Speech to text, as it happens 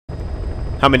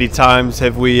How many times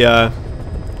have we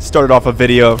started off a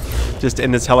video just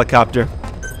in this helicopter?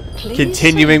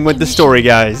 Continuing with the story,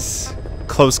 guys.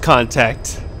 Close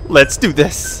contact. Let's do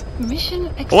this.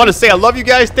 I want to say I love you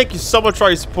guys. Thank you so much for all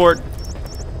your support.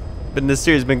 This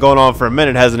series has been going on for a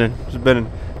minute, hasn't it? It's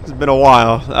been a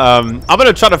while. I'm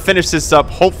gonna try to finish this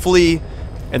up hopefully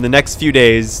in the next few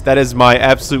days. That is my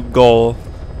absolute goal,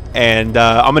 and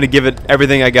I'm gonna give it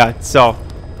everything I got. So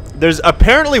there's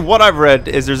apparently, what I've read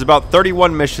is there's about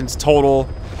 31 missions total.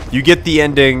 You get the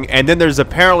ending, and then there's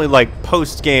apparently like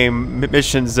post-game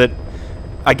missions that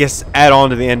I guess add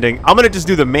on to the ending. I'm gonna just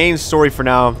do the main story for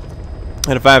now,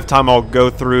 and if I have time I'll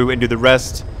go through and do the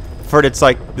rest. I've heard it's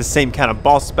like the same kind of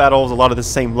boss battles, a lot of the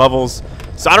same levels,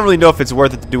 so I don't really know if it's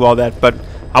worth it to do all that, but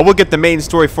I will get the main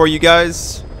story for you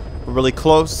guys. We're really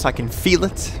close, I can feel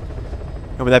it.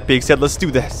 And with that being said, let's do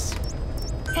this.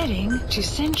 Heading to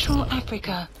Central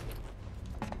Africa.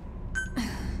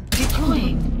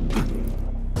 Deploying.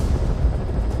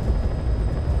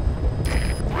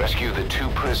 Rescue the 2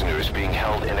 prisoners being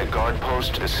held in a guard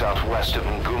post to the southwest of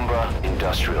Ngumba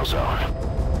Industrial Zone.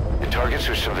 The targets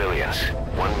are civilians.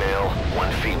 1 male,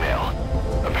 1 female.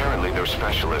 Apparently they're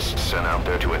specialists sent out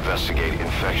there to investigate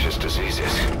infectious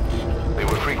diseases. They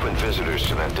were frequent visitors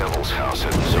to that devil's house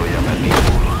at Zaire.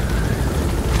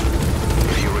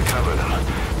 If you recover them,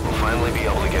 we'll finally be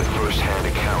able to get first-hand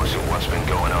accounts of what's been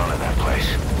going on in that place.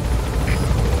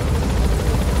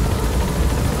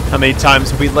 How many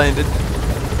times have we landed?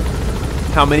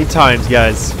 How many times,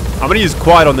 guys? I'm gonna use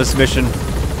quiet on this mission.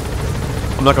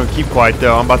 I'm not gonna keep quiet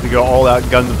though. I'm about to go all out,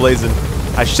 guns blazing.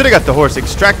 I should have got the horse.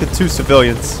 Extract the 2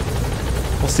 civilians.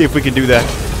 We'll see if we can do that.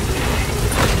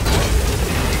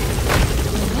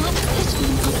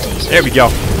 There we go.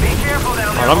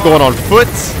 Alright, I'm going on foot,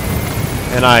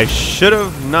 and I should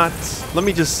have not. Let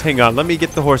me just hang on. Let me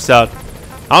get the horse out.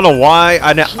 I don't know why.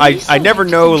 I never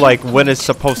know like when it's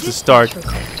supposed to start.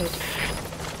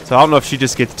 So I don't know if she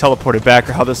just gets teleported back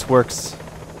or how this works.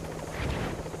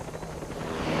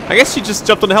 I guess she just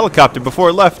jumped on the helicopter before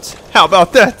it left. How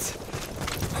about that?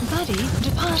 Buddy,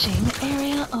 departing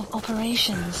area of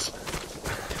operations.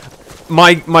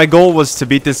 My goal was to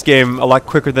beat this game a lot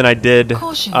quicker than I did.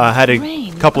 I had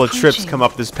a couple of trips come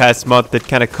up this past month that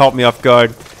kind of caught me off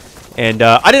guard. And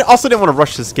I also didn't want to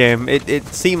rush this game. It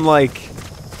seemed like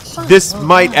this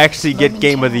might actually get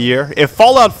Game of the Year. If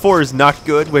Fallout 4 is not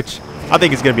good, which I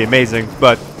think it's going to be amazing,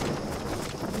 but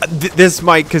this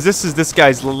might, because this is this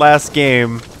guy's last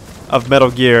game of Metal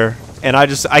Gear, and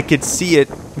I could see it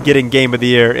getting Game of the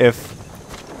Year if,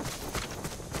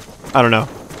 I don't know.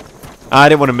 I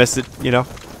didn't want to miss it, you know.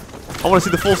 I want to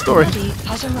see the full story.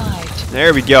 Has arrived.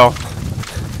 There we go.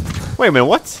 Wait a minute,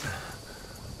 what?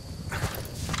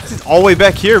 This is all the way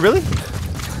back here, really?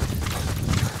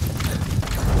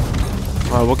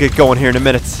 Alright, we'll get going here in a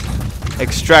minute.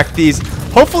 Extract these.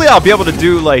 Hopefully I'll be able to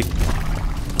do like,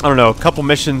 I don't know, a couple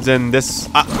missions in this.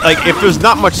 Like if there's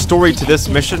not much story to this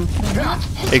mission,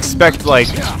 expect like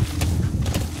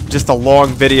just a long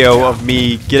video of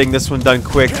me getting this one done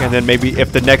quick, and then maybe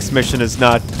if the next mission is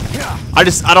not, I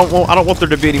don't want there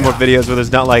to be any more videos where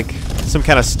there's not like some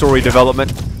kind of story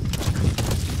development.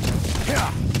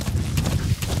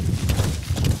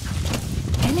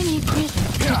 Enemy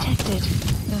presence detected.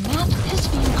 The map has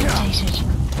been updated.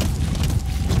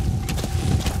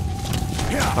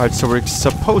 Alright, so we're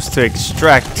supposed to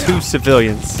extract 2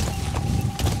 civilians.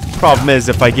 Problem is,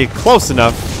 if I get close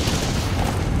enough,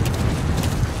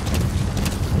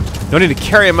 don't need to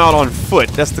carry them out on foot.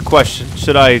 That's the question.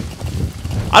 Should I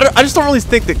just don't really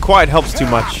think that quiet helps too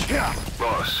much.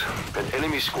 Boss, an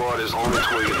enemy squad is on its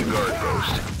way to the guard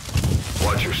post.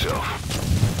 Watch yourself.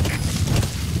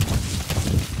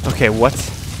 Okay, what?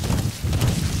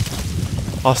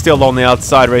 I'll stay along the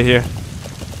outside right here.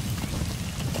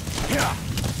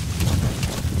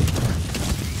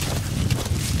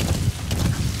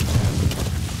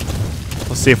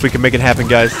 We'll see if we can make it happen,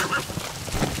 guys.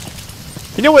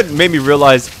 You know what made me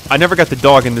realize I never got the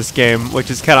dog in this game, which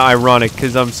is kind of ironic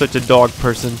because I'm such a dog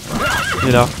person,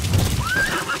 you know.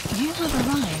 You have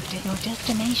arrived at your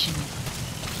destination.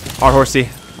 Alright, horsey,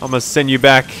 I'm gonna send you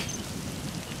back.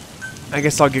 I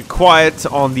guess I'll get quiet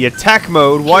on the attack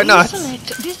mode. Why not?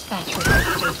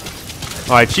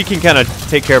 Alright, she can kind of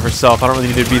take care of herself. I don't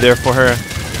really need to be there for her.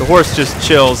 The horse just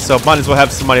chills, so might as well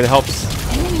have somebody that helps.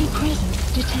 Enemy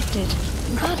presence detected.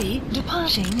 Buddy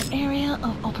departing area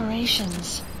of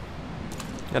operations.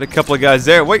 Got a couple of guys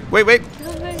there. Wait. The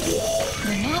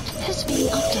map has been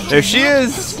updated. There she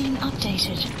is. Has been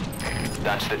updated.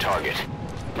 That's the target.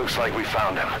 Looks like we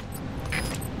found him.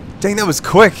 Dang, that was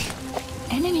quick.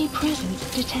 Enemy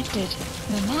presence detected.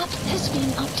 The map has been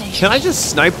updated. Can I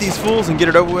just snipe these fools and get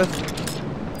it over with?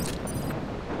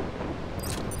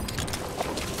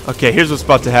 Okay, here's what's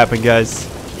about to happen, guys.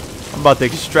 I'm about to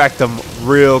extract them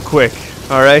real quick.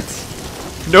 Alright?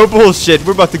 No bullshit.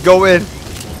 We're about to go in.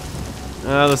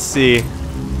 Let's see.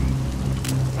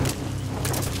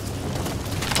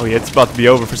 Oh yeah, it's about to be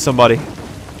over for somebody.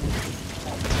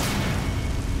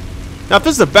 Now if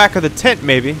this is the back of the tent,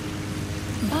 maybe.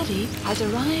 Buddy has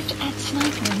arrived at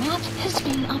sniper. The map has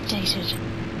been updated.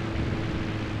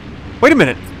 Wait a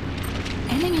minute.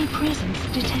 Enemy presence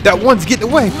detected. That one's getting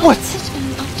away. The map What? has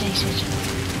been updated.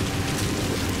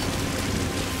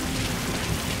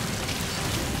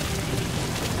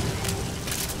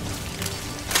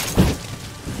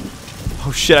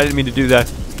 Oh shit, I didn't mean to do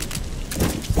that.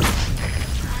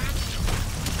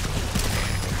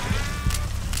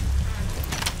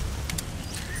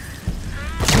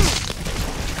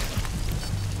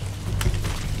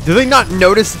 Do they not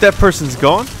notice that person's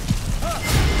gone?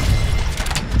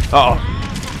 Uh-oh.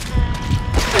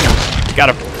 Got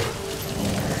him.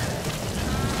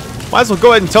 Might as well go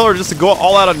ahead and tell her just to go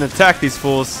all out and attack these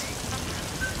fools.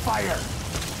 Fire!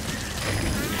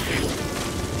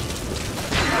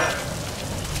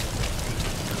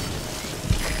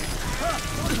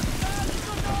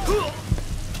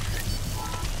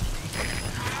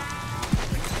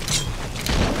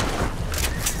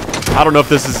 I don't know if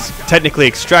this is technically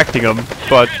extracting them,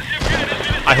 but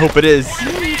I hope it is.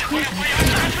 Enemy presence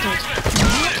detected. The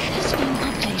map has been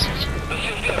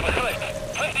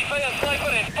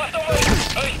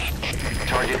updated.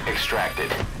 Target extracted.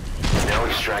 Now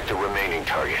extract the remaining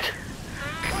target.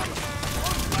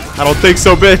 I don't think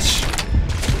so, bitch.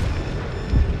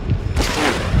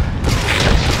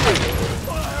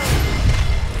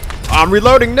 I'm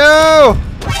reloading. No!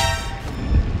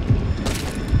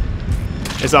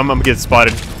 I'm gonna get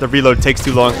spotted. The reload takes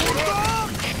too long.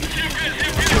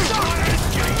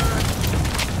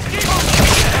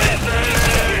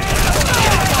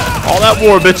 All that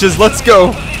war, bitches. Let's go.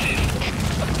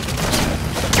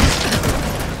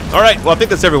 All right. Well, I think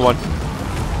that's everyone.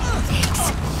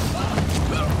 Thanks.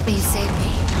 You saved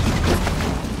me.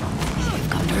 You've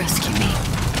come to rescue me.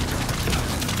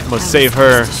 I'm gonna save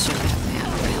her.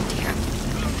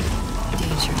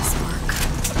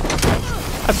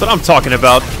 That's what I'm talking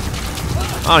about.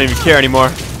 I don't even care anymore.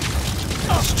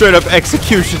 Straight up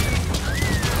execution.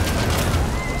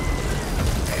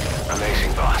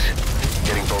 Amazing, boss.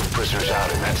 Getting both prisoners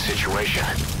out in that situation.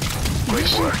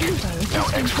 Great work. Now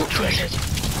exfiltrate.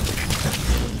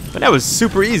 But that was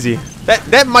super easy.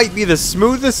 That might be the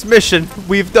smoothest mission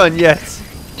we've done yet.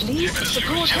 Please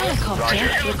support helicopter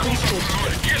requested.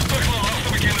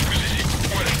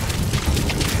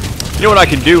 You know what I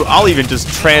can do? I'll even just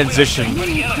transition.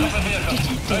 Enemy presence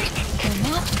detected. The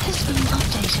map has been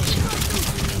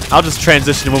updated. I'll just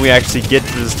transition when we actually get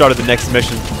to the start of the next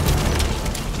mission.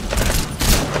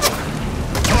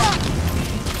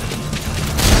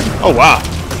 Oh wow.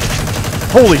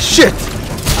 Holy shit!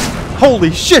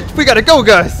 Holy shit! We gotta go,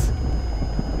 guys!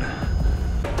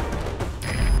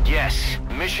 Yes,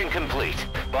 mission complete.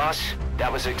 Boss,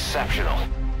 that was exceptional.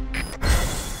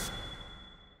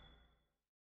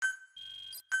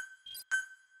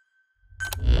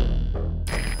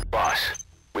 Boss,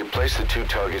 we placed the 2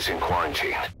 targets in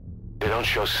quarantine. They don't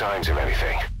show signs of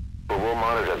anything, but we'll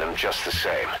monitor them just the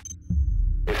same.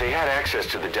 If they had access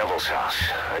to the Devil's House,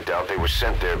 I doubt they were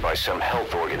sent there by some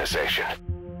health organization.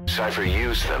 Cypher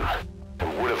used them,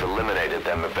 and would have eliminated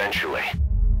them eventually.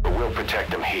 But we'll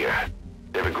protect them here.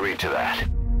 They've agreed to that.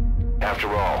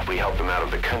 After all, we helped them out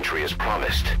of the country as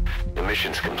promised. The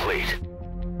mission's complete.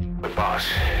 But boss,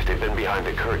 they've been behind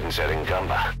the curtains at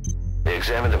Ngumba. They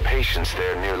examine the patients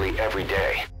there nearly every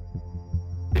day.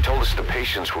 They told us the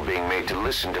patients were being made to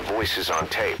listen to voices on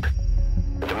tape.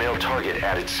 But the male target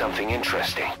added something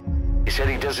interesting. He said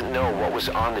he doesn't know what was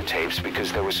on the tapes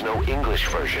because there was no English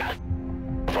version.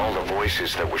 Of all the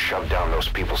voices that were shoved down those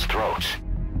people's throats,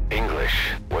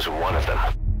 English wasn't one of them.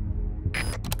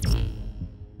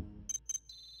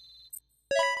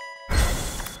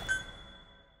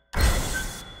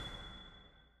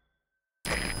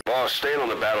 Boss, staying on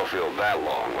the battlefield that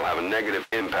long will have a negative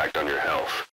impact on your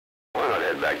health. Why not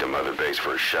head back to Mother Base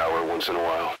for a shower once in a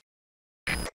while?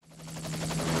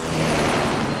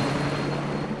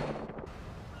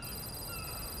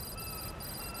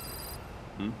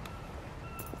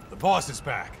 The boss is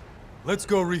back. Let's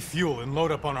go refuel and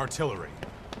load up on artillery.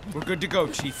 We're good to go,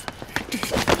 Chief.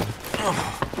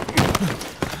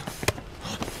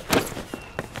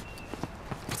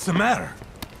 What's the matter?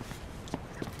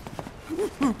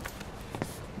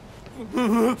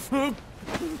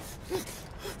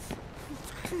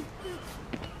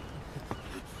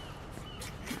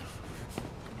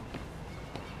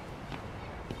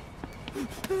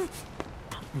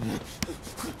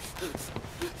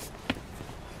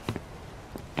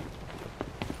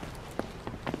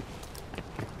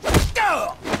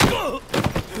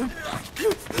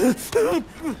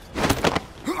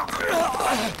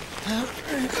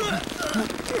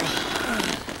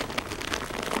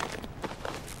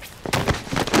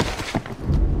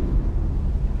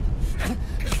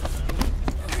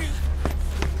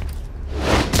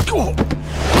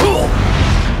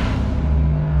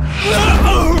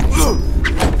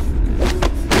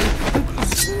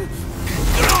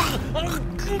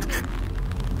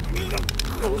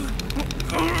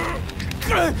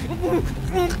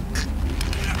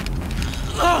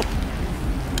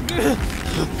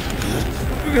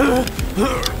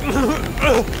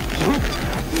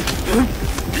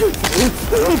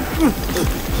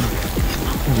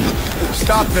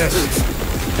 Stop this!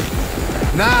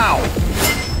 Now!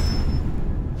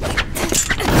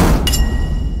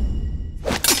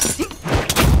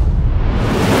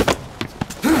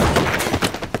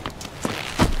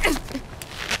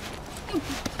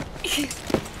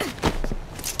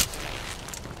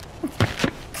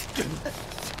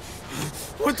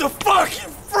 What the fuck, you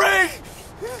freak?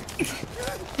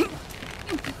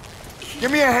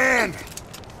 Give me a hand!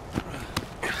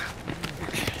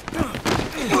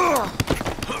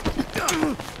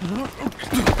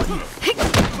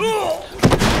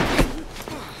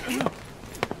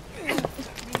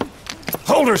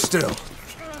 Hold her still!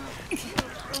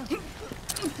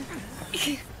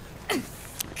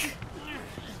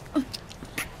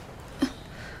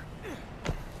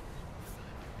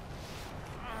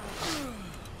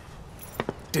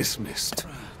 Dismissed.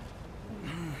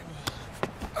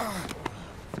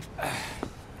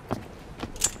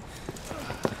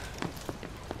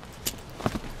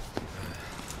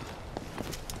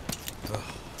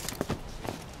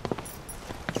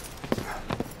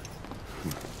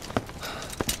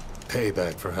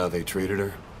 Payback for how they treated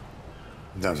her?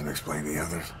 Doesn't explain the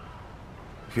others.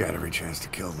 She had every chance to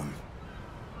kill them.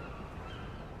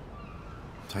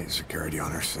 Tight security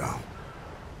on her cell.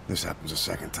 This happens a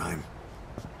second time.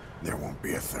 There won't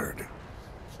be a third.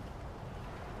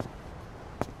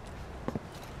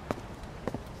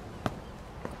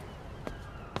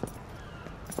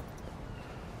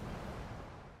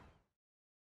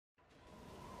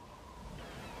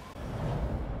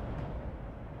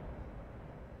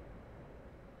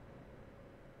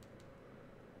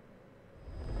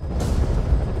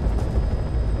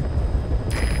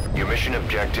 Your mission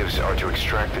objectives are to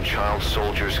extract the child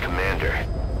soldier's commander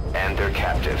and their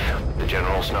captive, the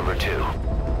General's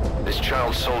 #2. This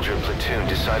child soldier platoon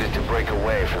decided to break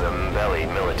away from the Mbeli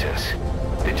militants.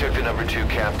 They took the #2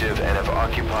 captive and have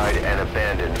occupied an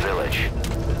abandoned village.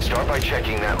 Start by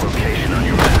checking that location on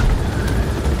your map.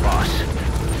 Boss,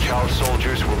 child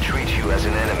soldiers will treat you as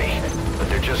an enemy, but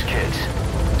they're just kids.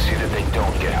 See that they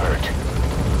don't get hurt.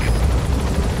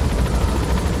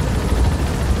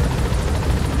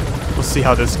 We'll see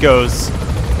how this goes.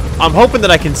 I'm hoping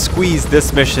that I can squeeze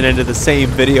this mission into the same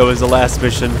video as the last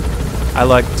mission.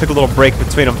 I took a little break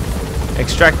between them.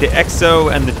 Extract the EXO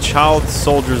and the child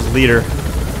soldier's leader.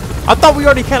 I thought we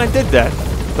already kind of did that.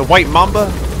 The white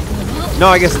mamba? No,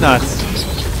 I guess not.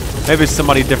 Maybe it's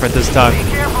somebody different this time.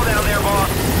 Be careful down there, boss.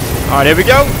 Alright, here we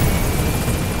go.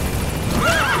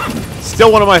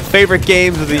 Still one of my favorite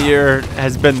games of the year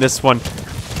has been this one.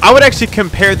 I would actually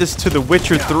compare this to The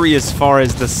Witcher 3 as far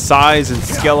as the size and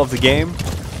scale of the game.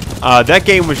 That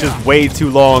game was just way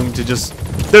too long to just...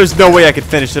 There's no way I could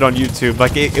finish it on YouTube.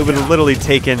 Like, it would have literally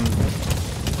taken...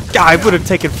 God, it would have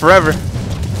taken forever.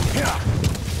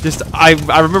 Just, I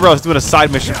remember I was doing a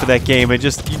side mission for that game. It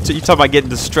just... You talk about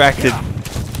getting distracted.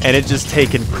 And it just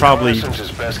taken probably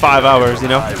 5 hours, you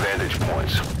know? I've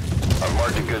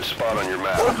marked a good spot on your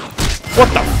map.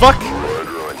 What the fuck?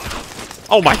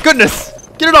 Oh my goodness!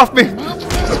 Get it off me!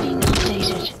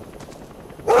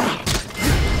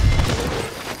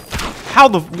 How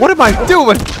the... What am I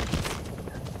doing?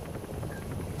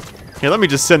 Here, let me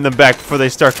just send them back before they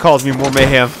start causing me more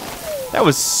mayhem. That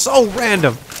was so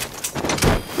random.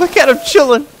 Look at him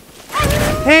chilling.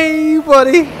 Hey,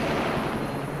 buddy.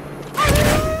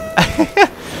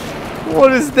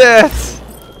 What is that?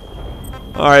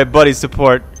 Alright, buddy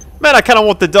support. Man, I kind of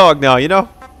want the dog now, you know?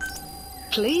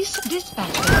 Please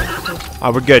dispatch the captive.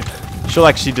 Alright, we're good. She'll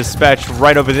actually dispatch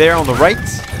right over there on the right.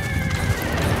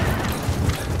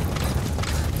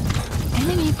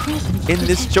 Enemy presence In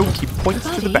this detected. joke, he points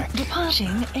to the Buddy back.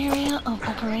 Departing area of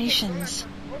operations.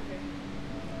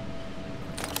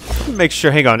 Let me make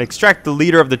sure, hang on. Extract the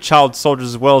leader of the child soldiers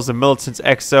as well as the militants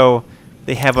EXO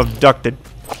they have abducted.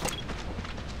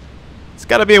 It's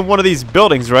gotta be in one of these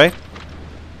buildings, right?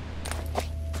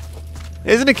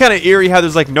 Isn't it kind of eerie how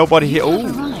there's like nobody here? You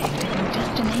have Oh, arrived at your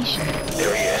destination.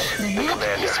 There he is. The The map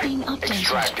has been commander. updated.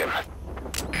 Extract him.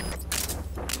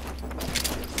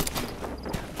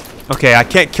 okay. I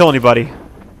can't kill anybody.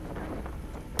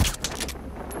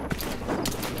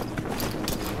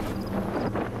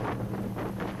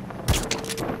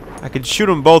 I could shoot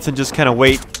them both and just kind of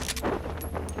wait.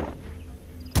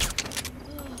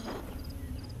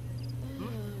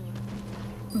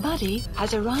 Buddy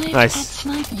has arrived Nice. at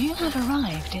Snipe. You have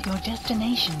arrived at your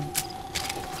destination.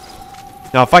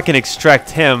 Now, if I can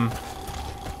extract him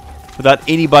without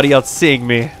anybody else seeing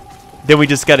me, then we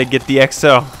just gotta get the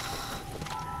XO.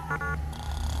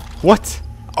 What?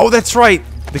 Oh, that's right.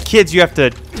 The kids, you have to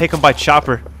take them by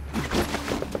chopper.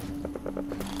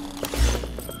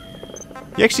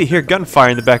 You actually hear gunfire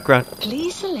in the background.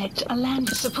 Please select a land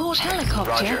support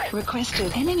helicopter. Roger.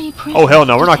 Requested. Enemy presence Oh, hell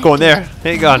no. We're not going there. detected.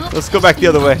 Hang The on. map Let's go has back the been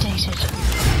other way.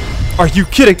 updated. Are you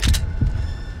kidding?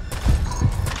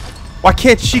 Why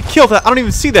can't she kill that? I don't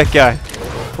even see that guy.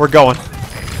 We're going.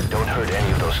 Don't hurt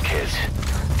any of those kids.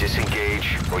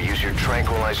 Disengage or use your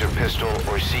tranquilizer pistol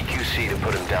or CQC to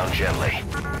put him down gently.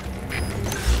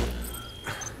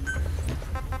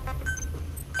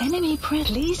 Enemy presence.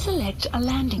 Please select a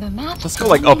landing. The map. Let's go,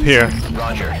 like, up here.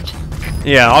 Roger.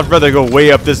 Yeah, I'd rather go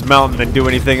way up this mountain than do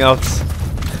anything else.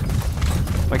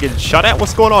 Am I getting shot at?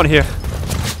 What's going on here?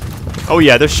 Oh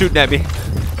yeah, they're shooting at me.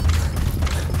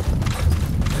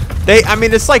 I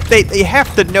mean, it's like they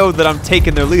have to know that I'm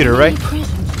taking their leader, right? Enemy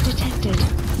presence detected.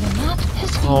 The map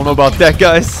has been I don't know about that,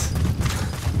 guys.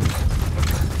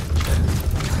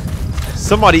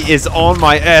 Somebody is on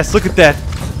my ass. Look at that.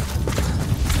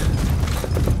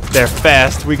 They're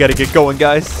fast. We gotta get going,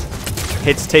 guys.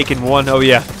 Hits taken 1. Oh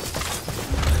yeah.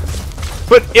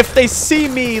 But if they see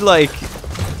me like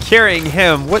carrying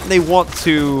him, wouldn't they want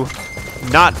to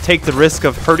not take the risk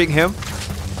of hurting him?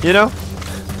 You know?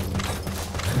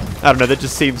 I don't know. That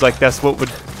just seems like that's what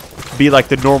would be like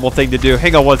the normal thing to do.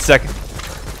 Hang on 1 second.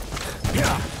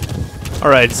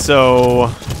 Alright, so I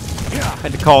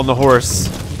had to call on the horse.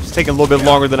 It's taking a little bit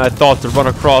longer than I thought to run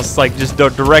across like just the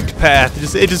direct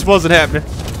path. It just wasn't happening.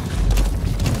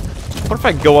 What if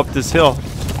I can go up this hill?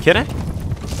 Can I?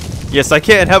 Yes, I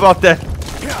can. How about that?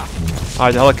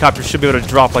 Alright, the helicopter should be able to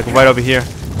drop like right over here.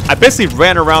 I basically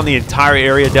ran around the entire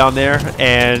area down there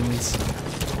and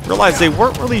realized they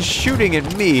weren't really shooting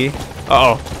at me.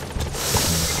 Uh-oh.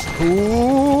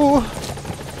 Ooh.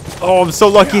 Oh, I'm so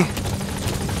lucky.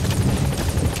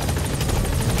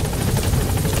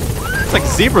 It's like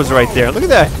zebras right there. Look at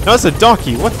that. No, that's a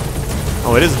donkey. What?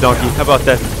 Oh, it is a donkey. How about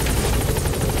that?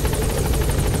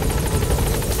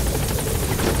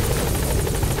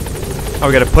 Oh,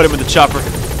 we gotta put him in the chopper.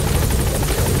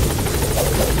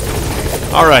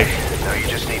 Alright. Now you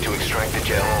just need to extract the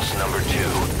general's number 2.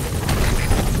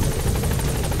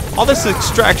 All this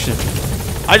extraction.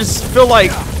 I just feel like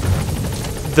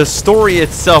the story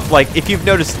itself, like if you've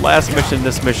noticed last mission,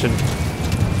 this mission,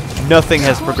 nothing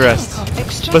has progressed.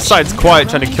 Besides Quiet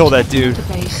trying to kill that dude.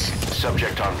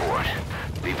 Subject on board.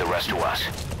 Leave the rest to us.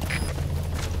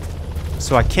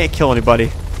 So I can't kill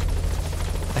anybody.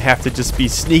 I have to just be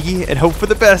sneaky and hope for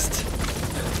the best.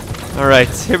 Alright,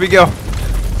 here we go.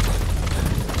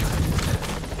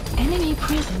 Enemy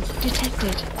presence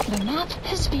detected. The map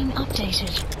has been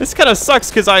updated. This kind of sucks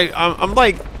because I'm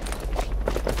like,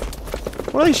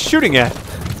 what are they shooting at?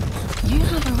 You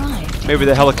have arrived. Maybe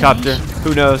the helicopter.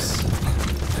 Who knows?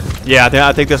 Yeah,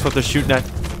 I think that's what they're shooting at.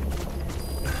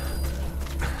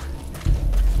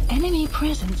 Enemy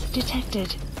presence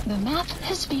detected. The map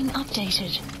has been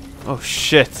updated. Oh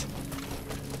shit.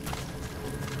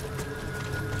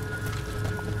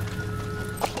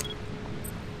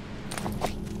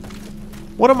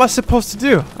 What am I supposed to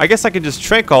do? I guess I can just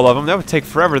trank all of them. That would take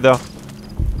forever though.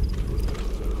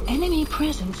 Enemy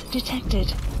presence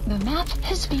detected. The map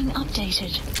has been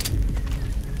updated.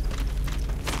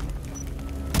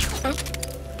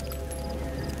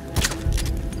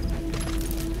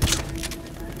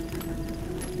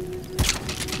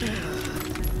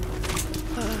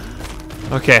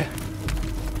 Okay.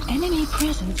 Enemy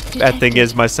presence detected. That thing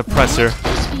is my suppressor. The map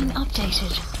has been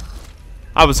updated.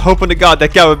 I was hoping to God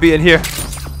that guy would be in here.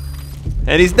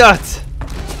 And he's not.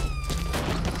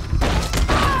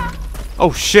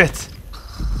 Oh shit.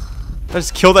 Did I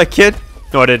just kill that kid?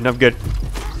 No, I didn't. I'm good.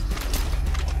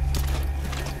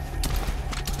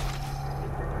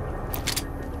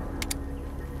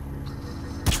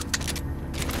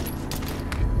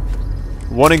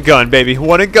 One and gun, baby.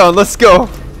 One and gun. Let's go.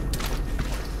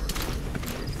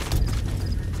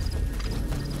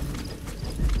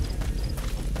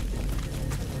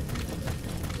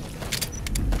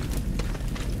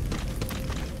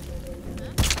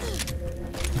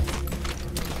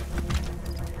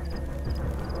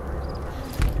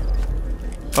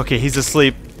 Okay, he's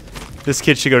asleep. This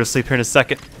kid should go to sleep here in a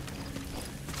second.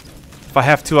 If I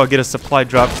have to, I'll get a supply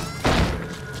drop.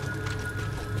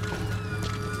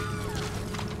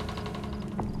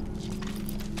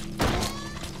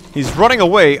 He's running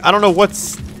away. I don't know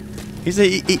what's...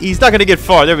 He's not gonna get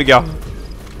far. There we go.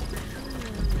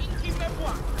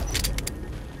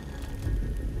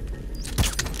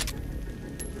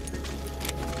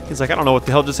 He's like, I don't know what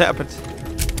the hell just happened.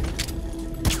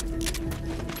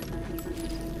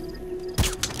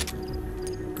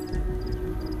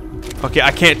 Okay,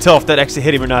 I can't tell if that actually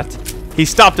hit him or not. He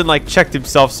stopped and like checked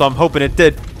himself, so I'm hoping it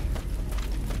did. I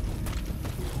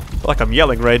feel like I'm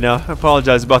yelling right now. I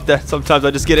apologize about that. Sometimes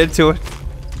I just get into it.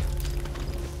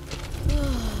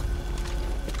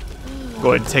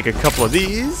 Go ahead and take a couple of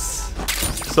these.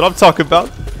 That's what I'm talking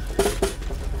about.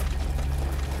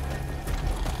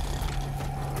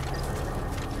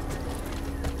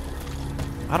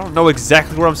 I don't know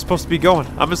exactly where I'm supposed to be going.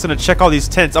 I'm just gonna check all these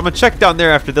tents. I'm gonna check down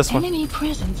there after this one. Enemy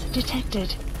presence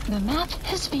detected. The map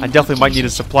has been I definitely might need a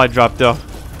supply drop though.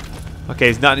 Okay,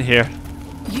 he's not in here.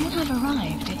 You have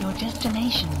arrived at your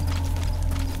destination.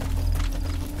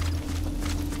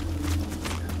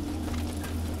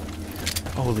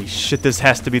 Holy shit, this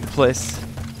has to be the place.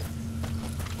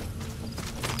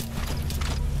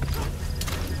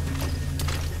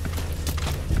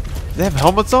 Do they have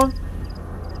helmets on?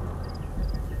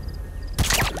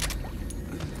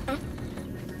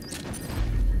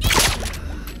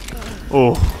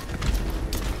 Oh.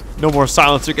 No more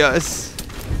silencer, guys.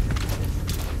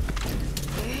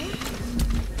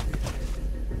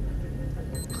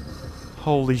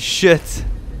 Holy shit.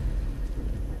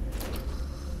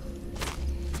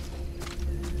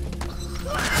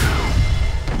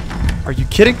 Are you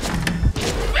kidding?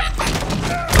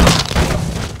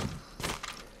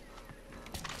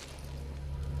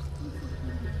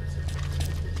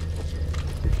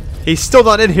 He's still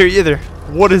not in here either.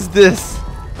 What is this?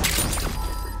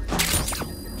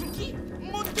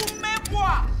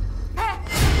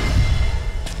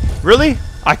 Really?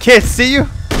 I can't see you?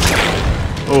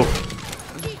 Oh.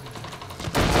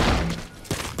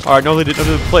 Alright, no need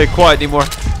to play it quiet anymore.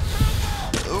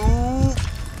 Ooh.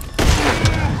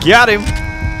 Got him.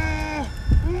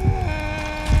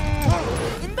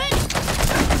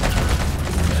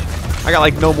 I got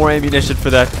like no more ammunition for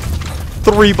that.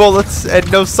 3 bullets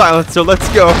and no silencer. Let's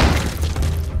go.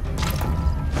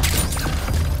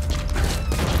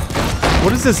 What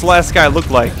does this last guy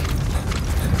look like?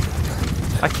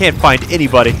 I can't find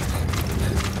anybody.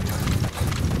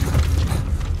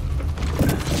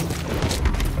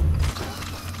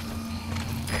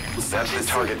 That's the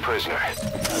target prisoner.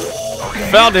 Okay.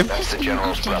 Found him. That's the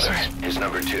general's brother. His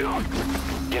number 2.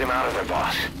 Get him out of there,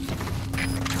 boss.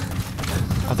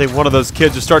 I think one of those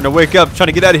kids are starting to wake up, trying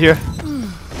to get out of here.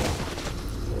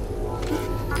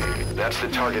 That's the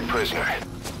target prisoner.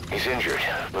 He's injured.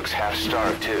 Looks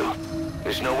half-starved, too.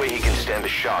 There's no way he can stand the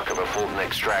shock of a Fulton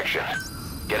extraction.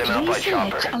 Get him out by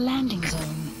chopper. Select a landing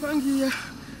zone.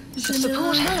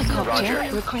 Support helicopter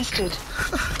Roger. requested.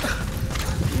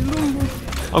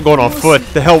 I'm going on foot.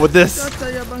 The hell with this.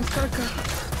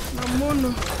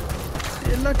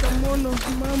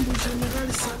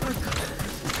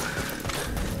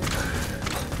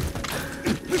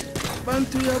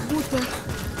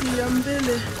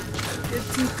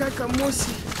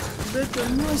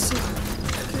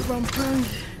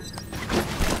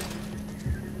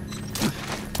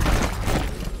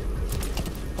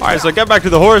 Alright, so I got back to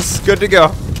the horse. Good to go.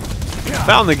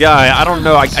 Found the guy. I don't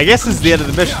know. I guess this is the end of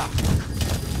the mission.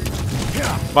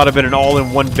 Might have been an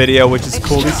all-in-one video, which is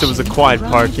cool. At least it was a quiet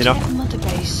part, you know?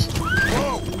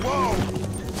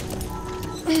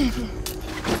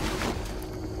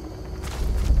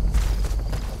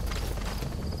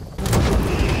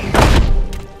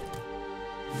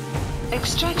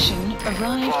 Extraction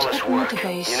arrived Flawless at work. Mother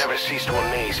Base. You never cease to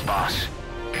amaze, boss.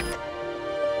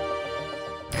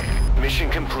 Mission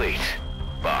complete,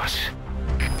 boss.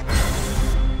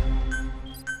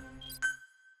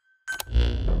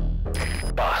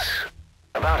 Boss,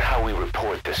 about how we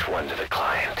report this one to the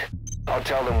client. I'll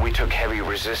tell them we took heavy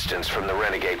resistance from the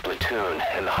renegade platoon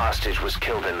and the hostage was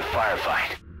killed in the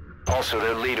firefight. Also,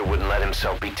 their leader wouldn't let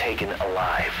himself be taken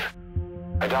alive.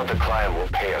 I doubt the client will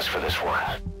pay us for this one,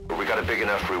 but we got a big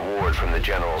enough reward from the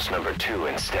general's number 2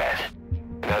 instead.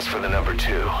 And as for the number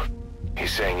 2,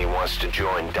 he's saying he wants to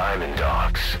join Diamond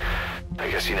Dogs. I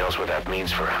guess he knows what that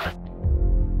means for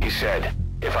him. He said,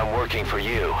 if I'm working for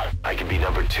you, I can be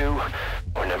number 2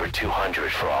 or number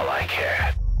 200 for all I care.